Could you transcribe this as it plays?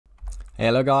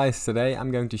Hello guys, today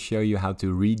I'm going to show you how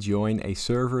to rejoin a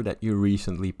server that you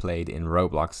recently played in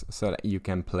Roblox so that you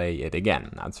can play it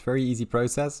again. Now it's a very easy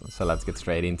process, so let's get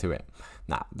straight into it.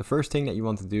 Now the first thing that you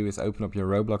want to do is open up your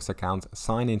Roblox account,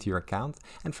 sign into your account,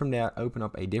 and from there open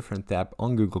up a different tab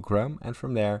on Google Chrome, and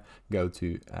from there go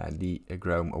to the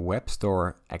Chrome Web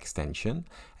Store extension,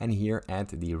 and here add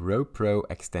the RoPro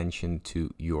extension to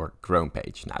your Chrome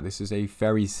page. Now this is a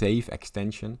very safe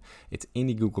extension. It's in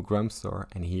the Google Chrome Store,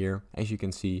 and here, as you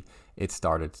can see, it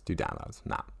started to download.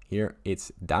 Now here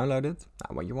it's downloaded.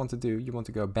 Now what you want to do, you want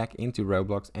to go back into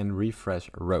Roblox and refresh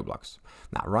Roblox.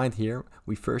 Now right here,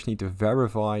 we first need to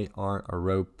verify our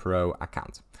RoPro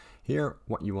account. Here,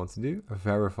 what you want to do,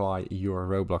 verify your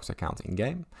Roblox account in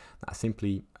game. Now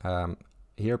simply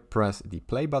here press the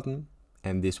play button,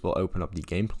 and this will open up the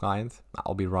game client.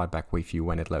 I'll be right back with you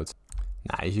when it loads.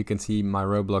 Now, as you can see, my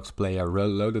Roblox player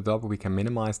loaded up. We can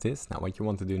minimize this. Now, what you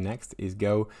want to do next is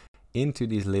go into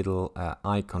this little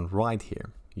icon right here.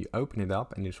 You open it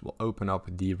up, and this will open up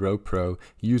the RoPro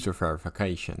user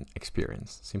verification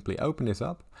experience. Simply open this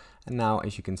up, and now,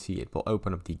 as you can see, it will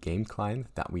open up the game client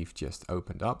that we've just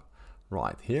opened up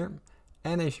right here.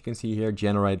 And as you can see here,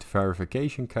 generate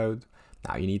verification code.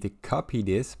 Now, you need to copy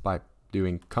this by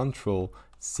doing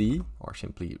Ctrl+C, or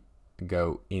simply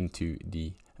go into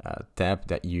the tab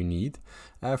that you need.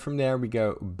 From there we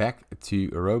go back to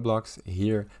Roblox.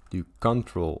 Here do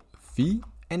Ctrl+V,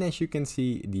 and as you can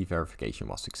see, the verification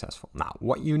was successful. Now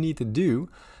what you need to do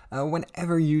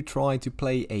whenever you try to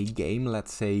play a game,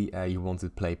 let's say you want to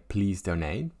play Please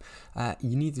Donate,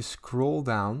 you need to scroll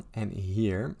down, and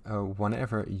here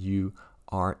whenever you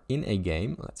are in a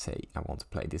game, let's say I want to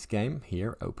play this game,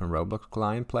 here open Roblox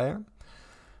client player,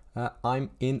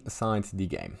 I'm inside the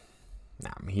game.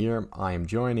 Now here I am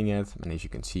joining it, and as you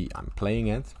can see, I'm playing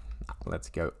it. Now let's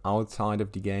go outside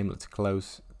of the game. Let's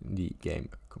close the game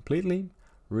completely,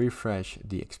 refresh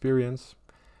the experience,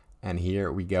 and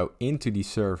here we go into the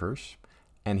servers,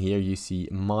 and here you see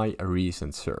my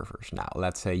recent servers. Now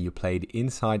let's say you played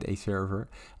inside a server,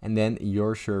 and then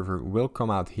your server will come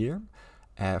out here.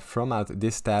 From out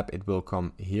this tab it will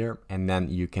come here, and then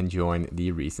you can join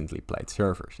the recently played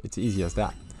servers. It's easy as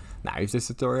that. Now, if this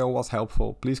tutorial was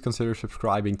helpful, please consider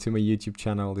subscribing to my YouTube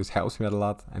channel. This helps me out a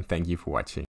lot, and thank you for watching.